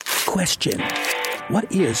question. What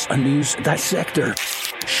is a news dissector?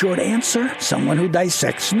 Short answer, someone who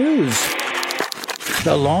dissects news.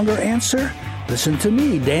 The longer answer, listen to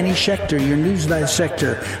me, Danny Schechter, your news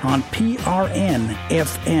dissector on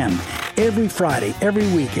PRN-FM. Every Friday, every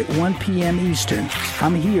week at 1 p.m. Eastern,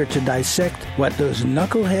 I'm here to dissect what those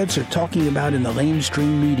knuckleheads are talking about in the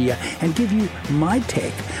mainstream media and give you my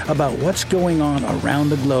take about what's going on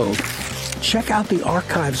around the globe. Check out the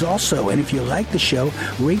archives also, and if you like the show,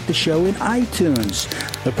 rate the show in iTunes.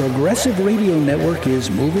 The Progressive Radio Network is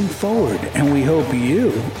moving forward, and we hope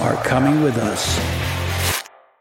you are coming with us.